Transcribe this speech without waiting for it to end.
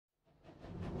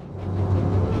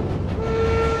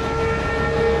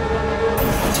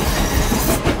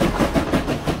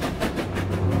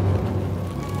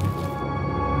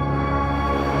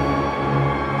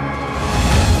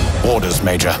orders,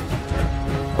 Major.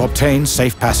 To obtain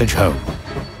safe passage home,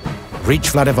 reach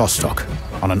Vladivostok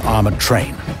on an armored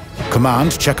train.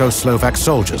 Command Czechoslovak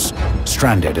soldiers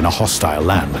stranded in a hostile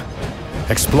land.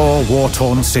 Explore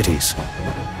war-torn cities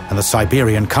and the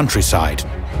Siberian countryside.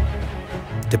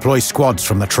 Deploy squads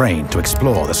from the train to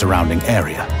explore the surrounding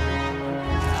area.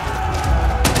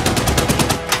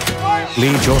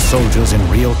 Lead your soldiers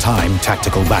in real-time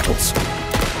tactical battles.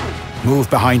 Move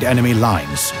behind enemy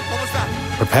lines.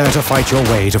 Prepare to fight your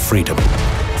way to freedom.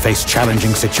 Face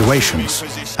challenging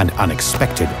situations and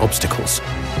unexpected obstacles.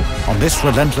 On this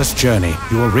relentless journey,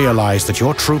 you will realize that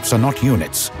your troops are not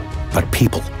units, but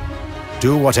people.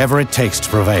 Do whatever it takes to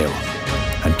prevail,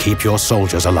 and keep your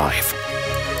soldiers alive.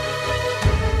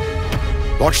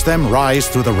 Watch them rise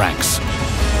through the ranks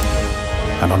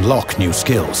and unlock new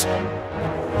skills.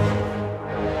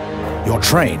 Your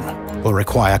train will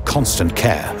require constant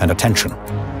care and attention.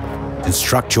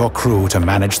 Instruct your crew to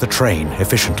manage the train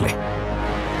efficiently.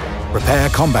 Repair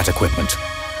combat equipment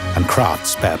and craft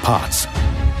spare parts.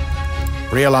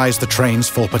 Realize the train's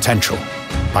full potential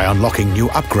by unlocking new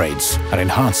upgrades and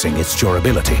enhancing its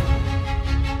durability.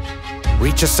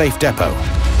 Reach a safe depot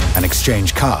and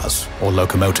exchange cars or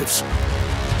locomotives.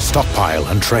 Stockpile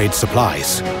and trade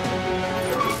supplies.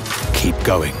 Keep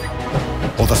going,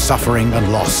 or the suffering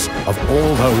and loss of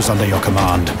all those under your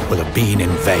command will have been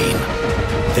in vain.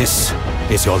 This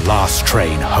is your last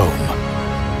train home.